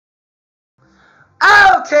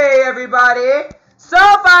Okay, everybody. So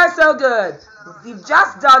far, so good. We've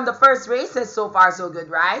just done the first races. So far, so good,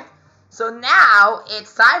 right? So now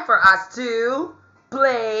it's time for us to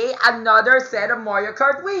play another set of Mario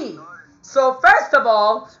Kart Wii. So first of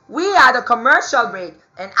all, we had a commercial break,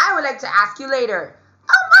 and I would like to ask you later.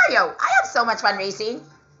 Oh, Mario, I have so much fun racing.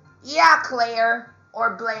 Yeah, Claire,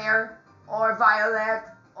 or Blair, or Violet,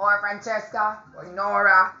 or Francesca, or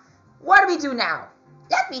Nora. What do we do now?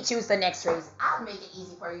 Let me choose the next race. I'll make it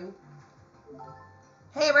easy for you.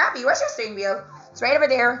 Hey, Rafi, where's your steering wheel? It's right over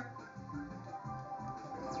there.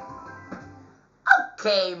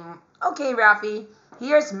 Okay, Rafi.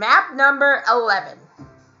 Here's map number 11.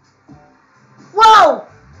 Whoa!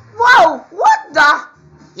 What the?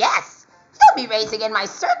 Yes, you'll be racing in my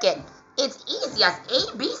circuit. It's easy as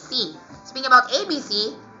ABC. Speaking about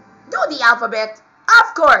ABC, do the alphabet.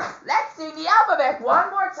 Of course, let's sing the alphabet one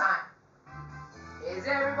more time. Is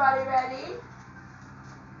everybody ready?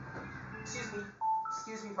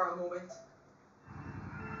 Excuse me for a moment.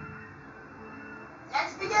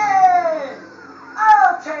 Let's begin!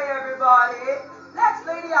 Okay, everybody, let's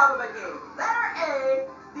play the alphabet game. Letter A,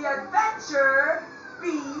 the adventure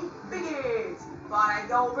begins. But I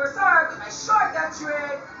go berserk with my shortcut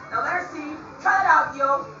trick. Now letter C, cut it out,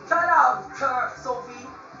 yo. Cut it out, Sophie.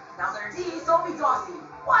 Now letter D, Sophie Dossie.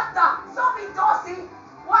 What the? Sophie Dossie?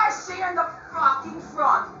 Why is she in the fucking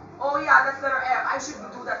front? Oh yeah, that's letter F. I should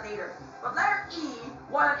do that later. But letter E,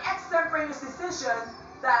 what an extemporaneous decision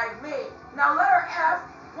that I made. Now letter F,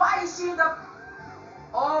 why is she in the...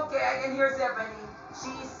 Okay, I can hear Zephanie.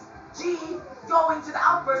 She's G going to the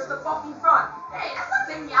outburst of the fucking front. Hey, that's not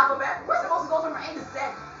saying the alphabet. We're supposed to go from A to Z.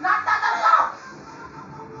 No.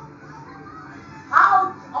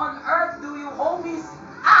 How on earth do you homies...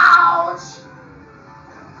 Ouch!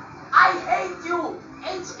 I hate you!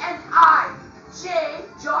 H-N-I. J,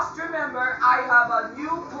 just remember, I have a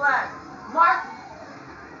new plan. Mark...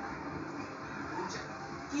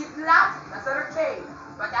 Keep Latin, that's letter K.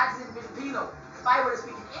 But that's in Filipino. If I were to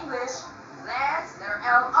speak in English, let's... Letter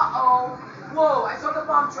L, uh-oh. Whoa, I saw the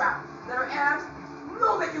bomb trap. Letter M,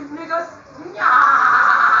 move it, you niggas.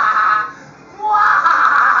 Nyah!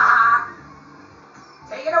 Mwah!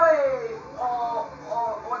 Take it away.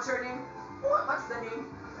 What's her name? What's the name?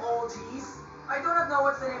 Oh, jeez. I do not know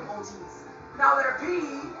what's the name. Oh, jeez. Now letter P,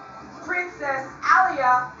 Princess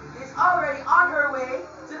Alia is already on her way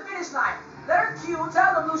to the finish line. Letter Q,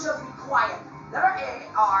 tell the blue shells to be quiet. Letter A,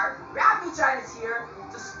 R, Rafi Chan is here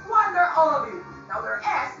to squander all of you. Now letter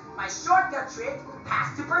S, my shortcut trick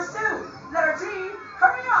has to pursue. Letter T,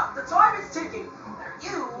 hurry up, the time is ticking.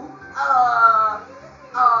 Letter U,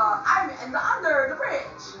 I'm under the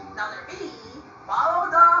bridge. Now letter B, follow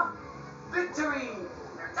the victory.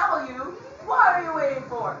 Letter W, what are you waiting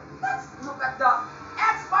for? Let's look at the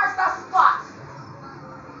X marks the spot.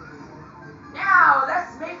 Now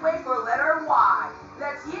let's make way for letter Y.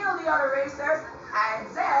 Let's heal the other racers. And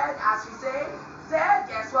Z, as we say, Z,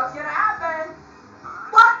 guess what's gonna happen?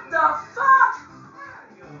 What the fuck?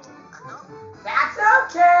 That's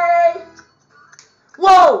okay.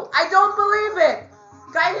 Whoa, I don't believe it.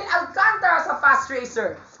 Kailin Alcantara's a fast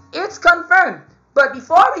racer. It's confirmed. But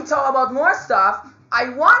before we talk about more stuff, I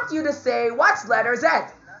want you to say what's letter Z.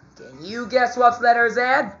 Can you guess what's letter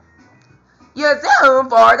Z? You zoom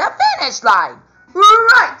for the finish line.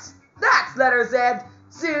 Right, that's letter Z.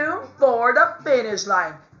 Zoom for the finish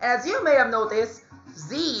line. As you may have noticed,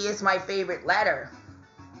 Z is my favorite letter.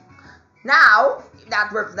 Now,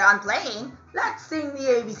 that we're done playing, let's sing the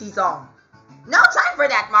ABC song. No time for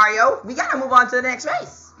that, Mario. We gotta move on to the next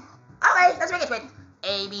race. Okay, let's make it quick.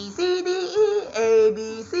 A, B, C, D, E, A,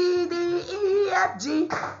 B, C, D, E, F, G,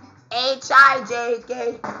 H, I, J,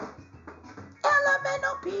 K, L, M, N,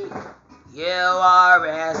 O, P, U, R,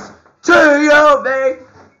 S, T, U, V,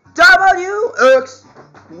 W, X,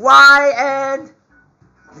 Y, and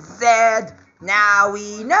Z. Now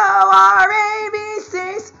we know our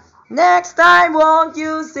ABCs. Next time, won't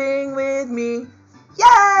you sing with me?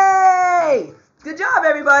 Yay! Good job,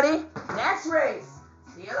 everybody. Next race.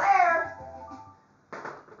 See you later.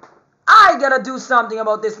 I gotta do something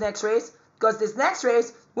about this next race, because this next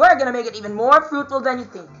race, we're gonna make it even more fruitful than you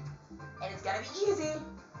think. And it's gonna be easy.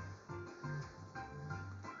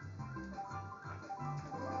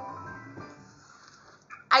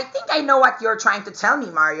 I think I know what you're trying to tell me,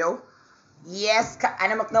 Mario. Yes,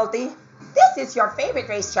 Anna McNulty. This is your favorite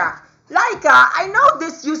racetrack. Like, I know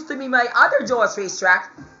this used to be my other Joa's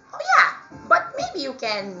racetrack. Oh yeah, but maybe you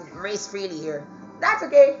can race freely here. That's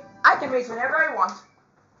okay. I can race whenever I want.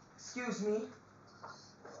 Excuse me.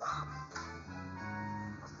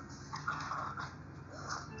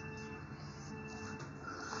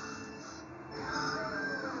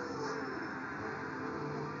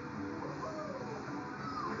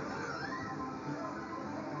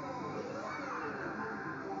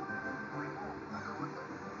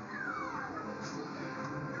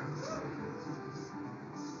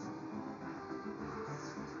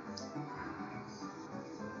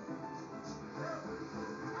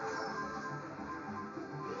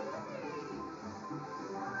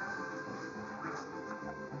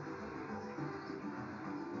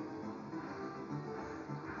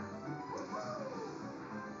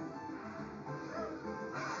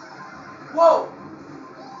 Whoa!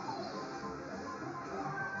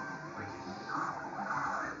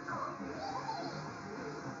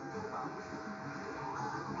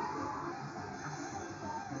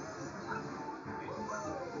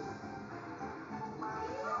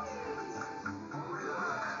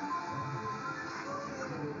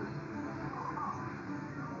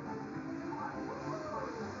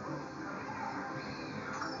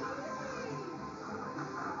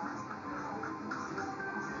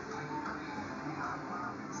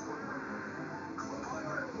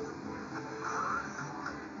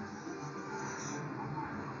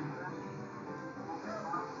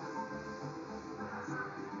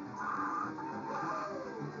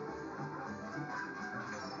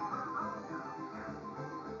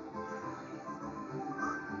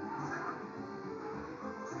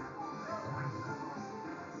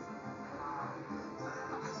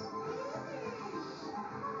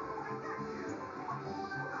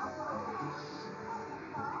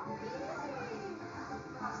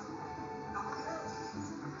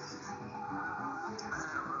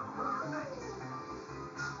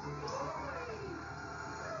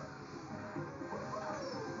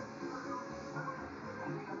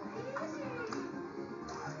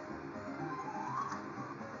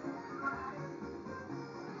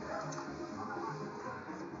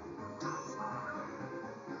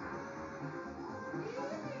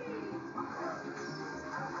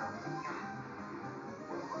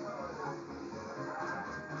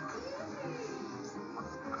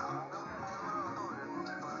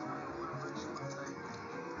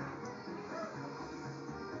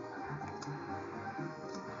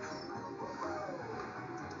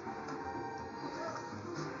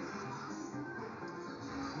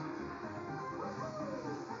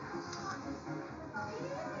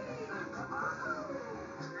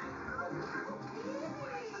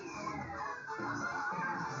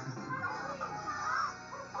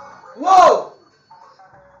 Whoa!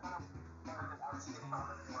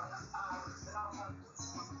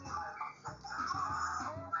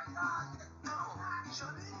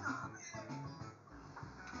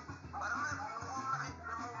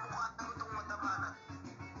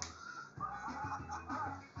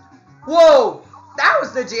 Whoa! That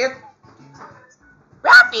was legit.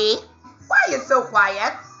 Rafi, why are you so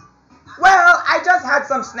quiet? Well, I just had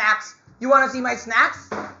some snacks. You want to see my snacks?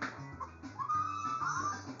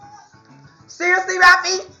 Seriously,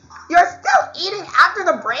 Rafi? You're still eating after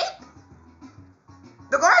the break?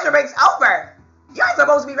 The commercial break's over. You're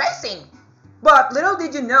supposed to be racing. But little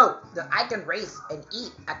did you know that I can race and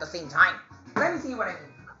eat at the same time. Let me see what I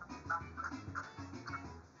mean.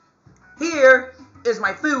 Here is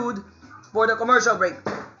my food for the commercial break.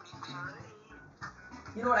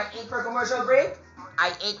 You know what I ate for commercial break?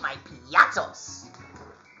 I ate my piatos.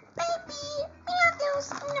 Baby,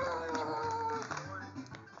 piatos.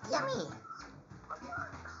 Yummy.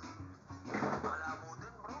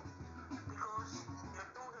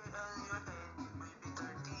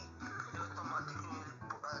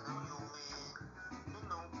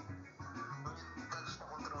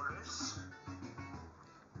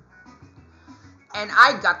 And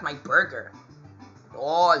I got my burger.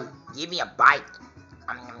 Oh, give me a bite.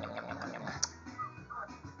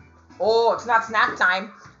 Oh, it's not snack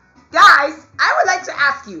time. Guys, I would like to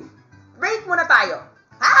ask you, break muna tayo.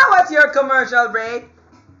 How was your commercial break?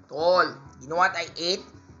 Tol, you know what I ate?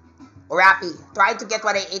 O Rapi, try to get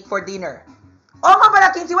what I ate for dinner. Oh nga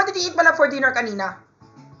pala, Kinsey, what did you eat pala for dinner kanina?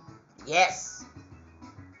 Yes.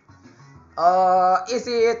 Is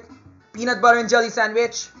it peanut butter and jelly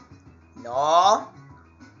sandwich? No.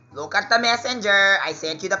 Look at the messenger. I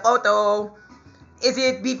sent you the photo. Is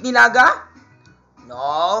it beef nilaga?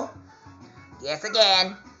 No. Guess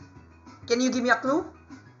again. Can you give me a clue?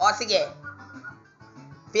 O sige.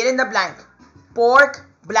 Fill in the blank. Pork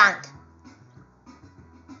blank.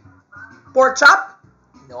 Pork chop?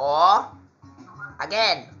 No.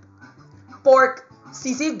 Again. Pork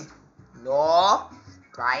sisig? No.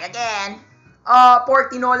 Try again.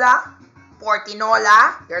 Pork tinola? Pork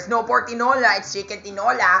tinola? There's no pork tinola. It's chicken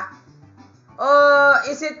tinola.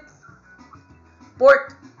 Is it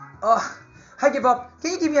pork? I give up.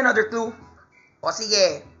 Can you give me another clue? O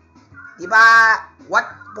sige. Diba,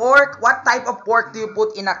 what type of pork do you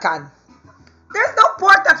put in a can? There's no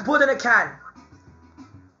pork that's put in a can.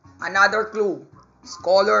 Another clue. It's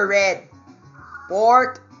color red.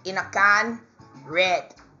 Pork in a can,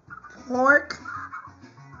 red. Pork,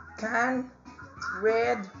 can,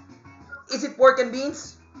 red. Is it pork and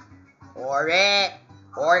beans? Correct.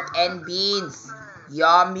 Pork and beans.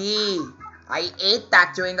 Yummy. I ate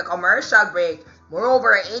that during the commercial break.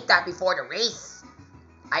 Moreover, I ate that before the race.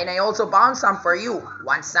 And I also bound some for you.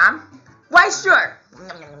 Want some? Why, sure.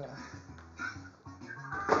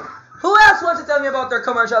 Who else wants to tell me about their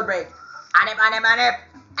commercial break? Anip, anip, anip.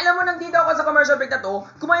 Alam mo, nandito ako sa commercial break na to,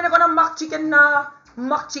 kumain ako ng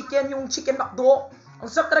McChicken, yung Chicken McDo. Ang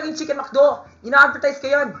sarap talaga yung Chicken McDo. Ina-advertise ko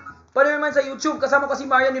yan. Pwede naman sa YouTube, kasama ko si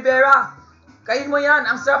Marian Rivera. Kain mo yan,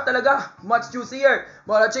 ang sarap talaga. Much juicier.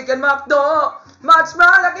 Mala Chicken McDo. Much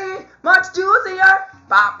malaki, much juicier.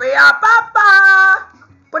 Papaya papa.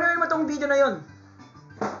 Panorin mo tong video na yun.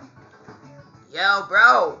 Yo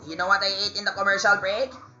bro, you know what I ate in the commercial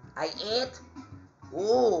break? I ate,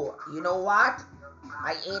 you know what?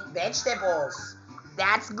 I ate vegetables.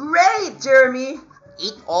 That's great, Jeremy.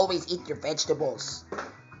 Always eat your vegetables.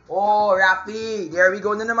 Oh, Rafi, there we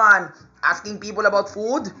go na naman. Asking people about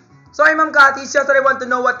food? Sorry, Ma'am Cathy, it's just that I want to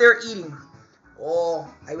know what they're eating. Oh,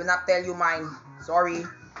 I will not tell you mine. Sorry.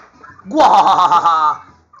 Gwah!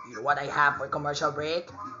 You know what I have for commercial break?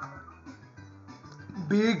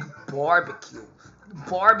 Big barbecue.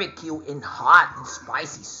 Barbecue in hot and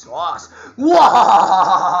spicy sauce.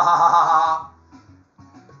 Wow!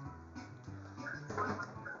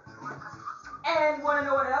 And wanna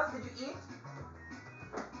know what else did you eat?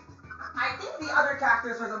 I think the other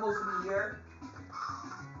cactus was supposed to be here.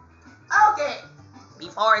 Okay,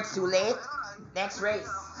 before it's too late, next race.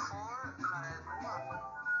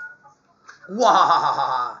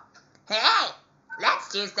 Wow! Hey,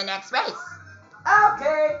 let's choose the next race.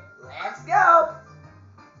 Okay, let's go.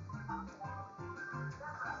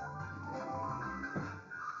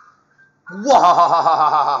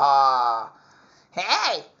 Wow!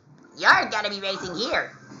 Hey, you're gonna be racing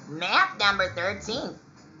here. Map number 13.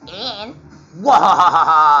 And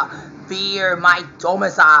wow! Fear my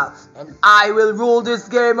domicile, and I will rule this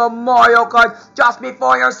game of Mario Kart just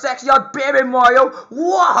before your sexy old baby Mario.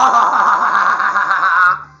 Wow!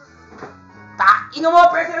 Ino mo,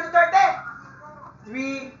 President Duterte!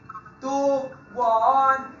 3, 2,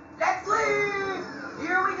 1, let's leave!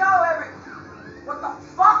 Here we go, What the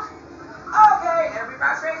fuck? Okay, every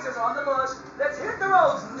fast racer's on the bush. Let's hit the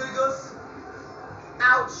roads, niggas.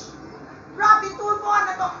 Ouch. Robbie, tulpo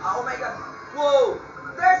na to. Oh my god. Whoa.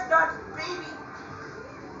 There's that baby.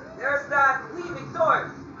 There's that Louis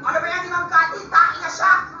Victor. Ano ba yan si Ma'am Cathy? Taking na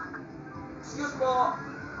siya. Excuse po.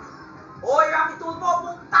 Oy, Robbie,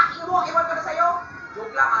 tulpo. Taking mo. Iwan ko na sa'yo.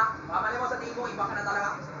 Joke lang ha. Mamali mo sa tingin mo. Iba ka na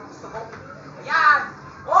talaga. Gusto ko. Ayan.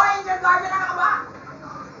 Oy, Angel Guardian, ano ka ba?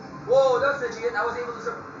 Whoa, that's legit. I was able to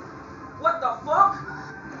survive. What the fuck?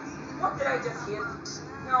 What did I just hit?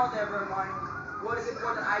 No, never mind. What is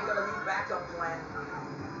important? I got a new backup plan.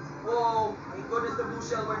 Whoa, thank goodness the blue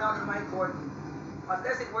shell were not in my court.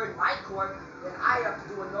 Unless it were in my court, then I have to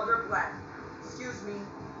do another plan. Excuse me,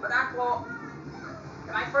 but po.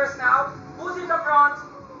 Am I first now? Who's in the front?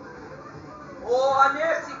 Oh,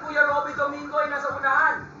 Hanif, si Kuya Robby Domingo ay nasa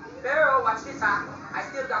unahan. Pero, watch this ha. I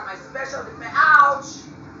still got my special defense. Ouch!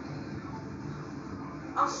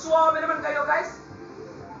 Ang suwabe naman kayo, guys.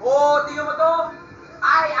 Oh, tingnan mo to.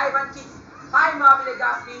 Ivan Kids. Hi, Mami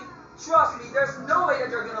Legaspi. Trust me, there's no way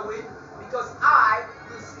that you're gonna win because I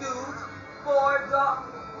will scoot for the...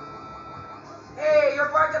 Hey,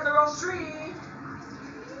 you're parked at the wrong tree.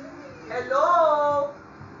 Hello.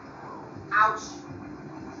 Ouch.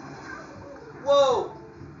 Whoa.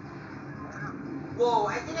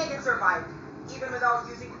 Whoa, I think I can survive even without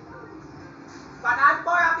using... Panaan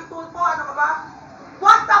po, Happy Tool po. Ano ka ba?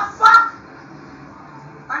 What the fuck?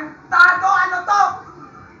 Antado, ano to?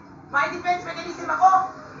 May defense mechanism ako.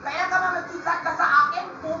 Kaya ka mag-kickback ka sa akin,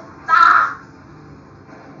 puta!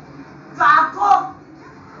 Gago!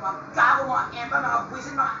 Gago mga eba, mga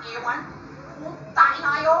buwisit, mga ewan. Putain na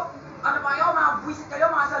kayo. Ano ba kayo? Mga buwisit kayo,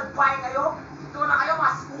 mga salbay kayo. Ito na kayo,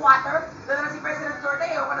 mga squatter. Lalo na si President Duterte,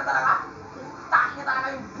 ewan ka na talaga. Putain na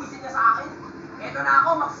talaga yung buwisit niya sa akin. Ito na ako,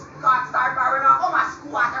 mag-star power na ako, mga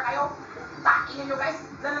squatter kayo. Putain nyo guys.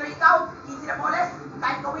 Lalo na ikaw, 15 na poles.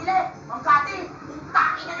 Kahit kawili, Ma'am Cathy.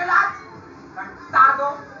 Putain nyo lahat.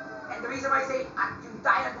 Kantado. And the reason why I say, at yung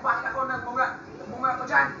dahil nagbabalik ako, nagmumura ko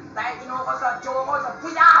dyan, dahil kinuha ko sa joke ko, sa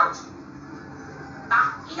puwit out!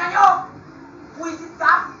 Takinga nyo! Puwisit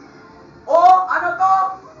ka! O, ano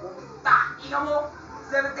to? Takinga mo!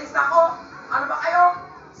 7 days na ako! Ano ba kayo?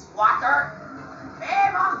 Squatter!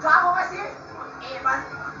 Mga gago kasi!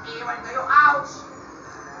 Ewan kayo, ouch!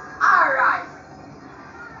 Alright!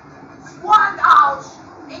 Squad, ouch!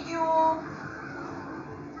 Thank you!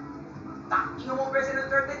 Takinga mo, President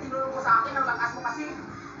Duterte, tinulong mo sa akin, ang lakas mo kasi.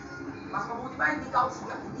 Mas mabuti ba, hindi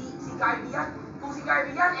si Garvey yan. Kung si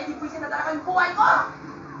Garvey yan, edi puwisin na talaga yung buhay ko!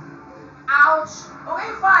 Ouch! Okay,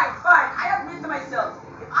 fine. I admit to myself,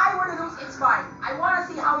 if I were to lose, it's fine. I wanna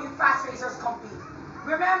see how you fast racers compete.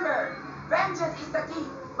 Remember, vengeance is the key.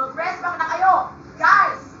 Mag-rest back na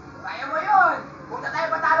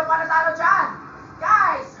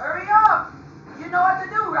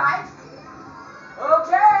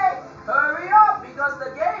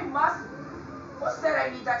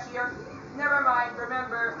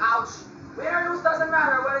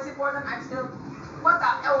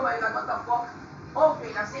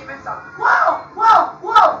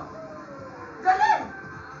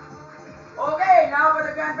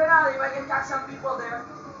if I can catch some people there.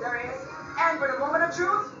 There is. And for the moment of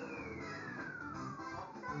truth,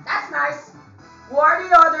 that's nice. Who are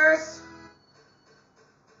the others?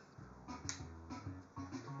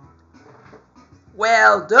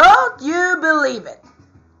 Well, don't you believe it?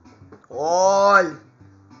 All.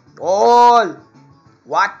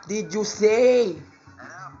 What did you say?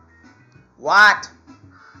 What?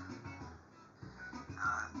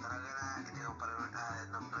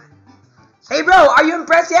 Hey bro, are you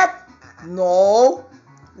impressed yet? No.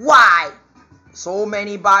 Why? So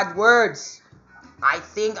many bad words. I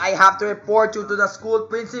think I have to report you to the school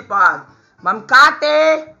principal. Ma'am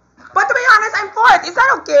Kate. But to be honest, I'm for it. Is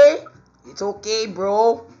that okay? It's okay,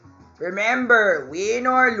 bro. Remember, win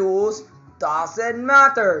or lose doesn't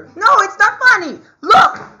matter. No, it's not funny.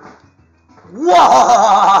 Look.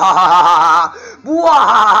 Wow!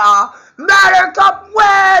 Wow! Matter Cup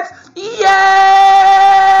wins! Yeah!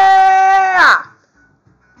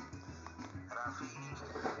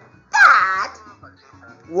 Dad!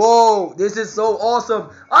 Whoa, this is so awesome.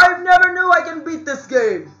 I never knew I can beat this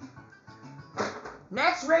game.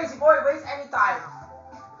 Next race before it wastes any time.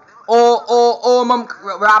 Oh, Ma'am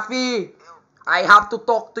Rafi. I have to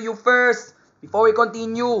talk to you first before we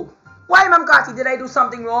continue. Why, Ma'am Kasi? Did I do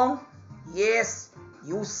something wrong? Yes,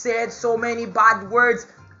 you said so many bad words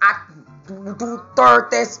at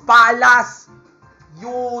Duterte's palace.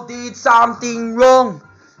 You did something wrong.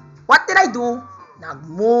 What did I do?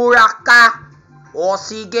 Nagmura ka. O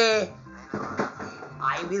sige.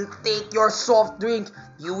 I will take your soft drink.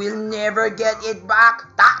 You will never get it back.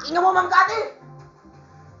 Tainga mo, Ma'am Kati.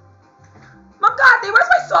 Ma'am Kati, where's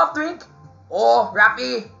my soft drink? Oh,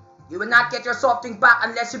 Rafi, you will not get your soft drink back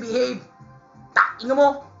unless you behave. Tainga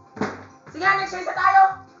mo. Sige, next race na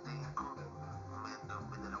tayo.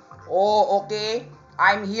 Oh, okay.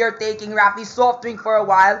 I'm here taking Rafi's soft drink for a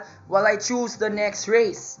while I choose the next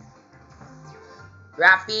race.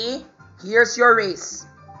 Rafi, here's your race.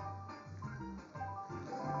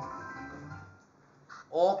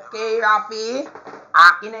 Okay, Rafi.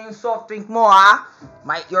 Akin na yung soft drink mo, ha?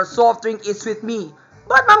 Your soft drink is with me.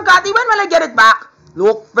 But, Ma'am Kati, when will I get it back?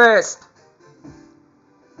 Look first.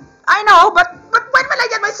 I know, but when will I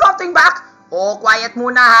get my soft drink back? Oh, quiet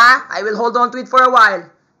muna, ha? I will hold on to it for a while.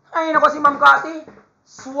 Ay, nako si Ma'am Kati.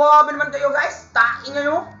 Swabe naman kayo, guys. Tain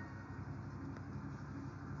nyo.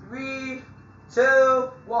 3,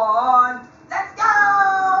 2, 1. Let's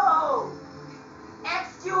go!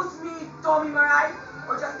 Excuse me, Tommy Maray.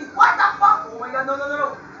 Or just be, what the fuck? Oh my god, no.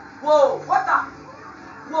 Whoa, what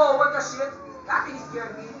the shit? That thing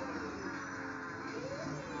scared me.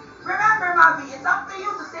 Remember, Mavi, it's up to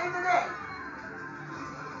you to save the day.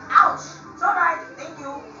 Ouch. It's alright, thank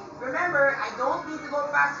you. Remember, I don't need to go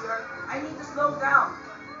fast here. I need to slow down.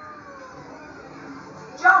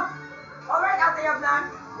 Jump! Alright, Ate Yabnan.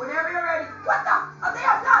 Whenever you're ready. What the? Ate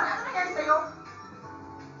Yabnan! Ano nangyari sa'yo?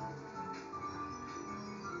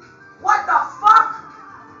 What the fuck?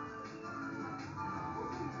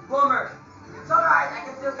 Boomer. It's alright, I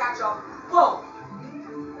can still catch up. Whoa!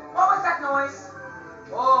 What was that noise?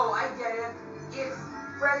 Oh, I get it. It's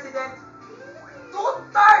President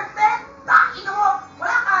Duterte! Tain mo!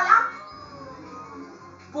 Wala ka alam?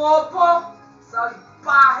 Bobo!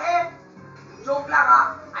 Salbahe! Joke lang,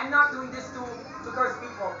 ha? I'm not doing this to curse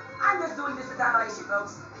people. I'm just doing this to tantalize you,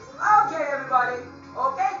 folks. Okay, everybody.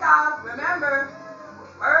 Okay, Tom. Remember,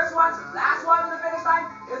 first one, last one on the finish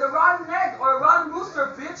line is a rotten egg or a rotten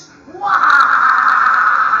rooster, bitch.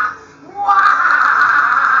 Mwah! Mwah!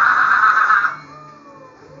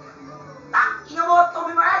 Ino mo,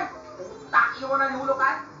 Tommy Maray. Ino mo na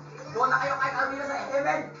nihulukan. Doon na kayo kahit alwila sa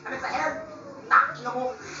heaven. Sa hell. Ino mo.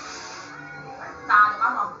 Tano ka,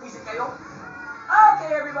 mga pisit kayo.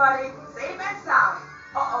 Okay, everybody. Safe and sound.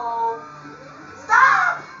 Uh-oh.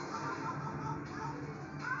 Stop!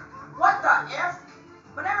 What the F?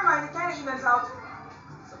 But never mind, it kind of evens out.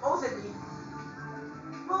 Supposedly.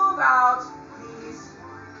 Move out, please.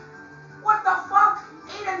 What the fuck?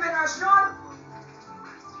 Aiden Veneracion?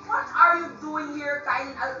 What are you doing here,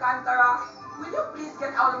 Kailin Alcantara? Will you please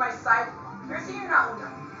get out of my sight? Merci yun na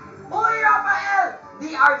una. Uy, Rafael!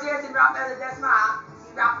 DRJ si Rafael Ledesma, ha?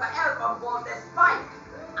 Si Rafael from Voltes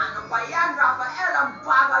 5. Ano ba yan, Rafael? Ang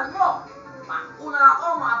bagal mo! Mauna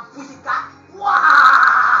ako, mga busit ka!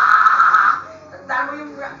 Waaah! Tandaan mo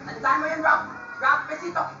yung rap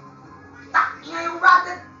pesito. Ina yung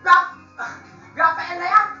Rafael na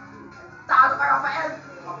yan. Talo ka, Rafael.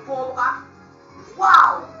 Mabobo ka.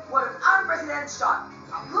 Wow! What an unprecedented shot.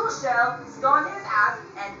 A blue shell stunned his ass,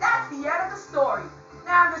 and that's the end of the story.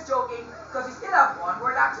 Nah, I'm just joking, because we still have one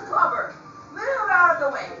more lap to cover. Move out of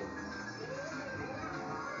the way.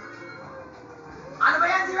 Ano ba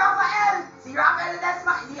yan si Rafael?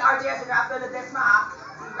 Guardia, si Rafael Ledesma ha.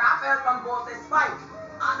 Si Rafael Pambotes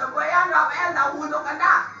 5. Ano ba yan, Rafael? Nahulog ka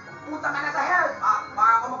na. Puta ka na sa hell.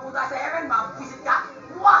 Para ako mapunta sa heaven, mabuisit ka.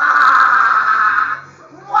 Wah!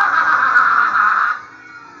 Wah!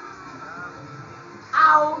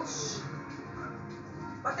 Ouch!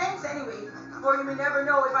 But thanks anyway, for you may never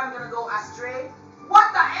know if I'm gonna go astray.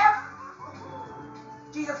 What the F?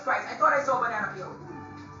 Jesus Christ, I thought I saw a banana peel.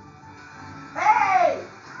 Hey!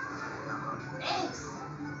 Thanks!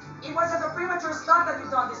 It was such a premature stunt that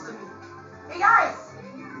you've done this to me. Hey guys!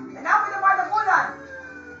 Enough with the Martapulan!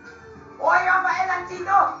 Hoy, Rafael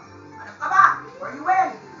Antito! Ano ka ba? Where you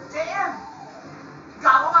in? JM!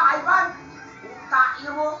 Gago ka, Ivan!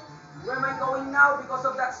 Putain mo! Where am I going now because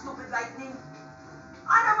of that stupid lightning?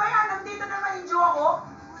 Ano ba yan? Nandito naman yung Jowa ko.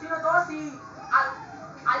 Sino to? Si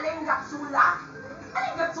Aleng Gatsula?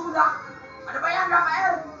 Aleng Gatsula? Ano ba yan,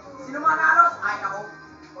 Rafael? Sino manalos? Ay, ako.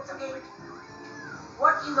 It's okay.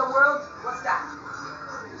 What in the world was that?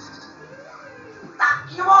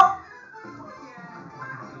 Ino mo!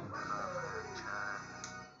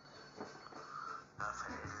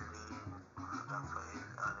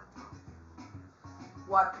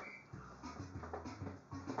 What?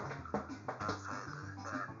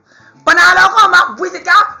 Panalo ko! Makbuisit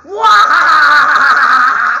ka!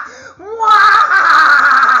 Wah!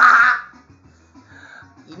 Wah!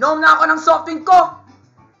 Inom na ako ng soft drink ko!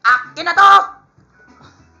 Akin na to!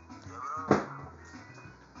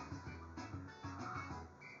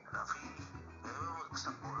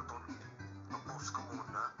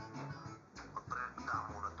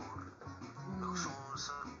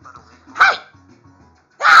 Hey!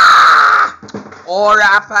 Oh,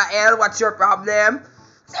 Rafael, what's your problem?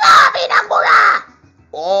 Sinabi ng mura!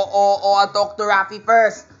 I'll talk to Rafi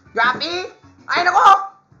first. Rafi? Ay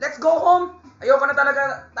nako! Let's go home. Ayoko na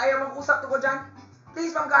talaga tayo mag-usap tungkol dyan.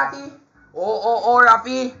 Please, Pangkati.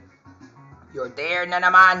 Rafi. You're there na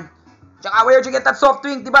naman. Tsaka, where'd you get that soft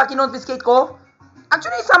drink? Diba kinonfiscate ko?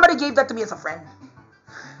 Actually, somebody gave that to me as a friend.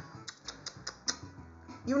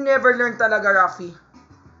 You never learn talaga, Rafi.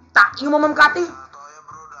 Taking mo, Ma'am Kati.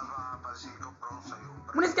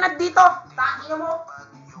 Munis ka na dito. Taking mo.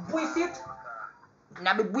 Buisit.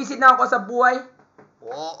 Nabibwisit na ako sa buhay.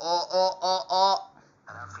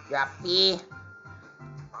 Rafi.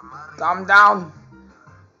 Calm down.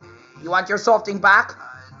 You want your soft drink back?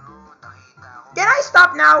 Can I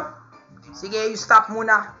stop now? Sige, you stop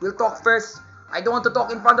muna. We'll talk first. I don't want to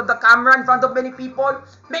talk in front of the camera, in front of many people.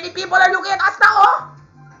 Many people are looking at us now.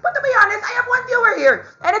 But to be honest, I have one viewer here.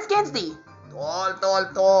 And it's Kinsey.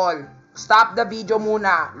 Tol. Stop the video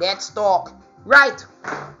muna. Let's talk. Right.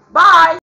 Bye.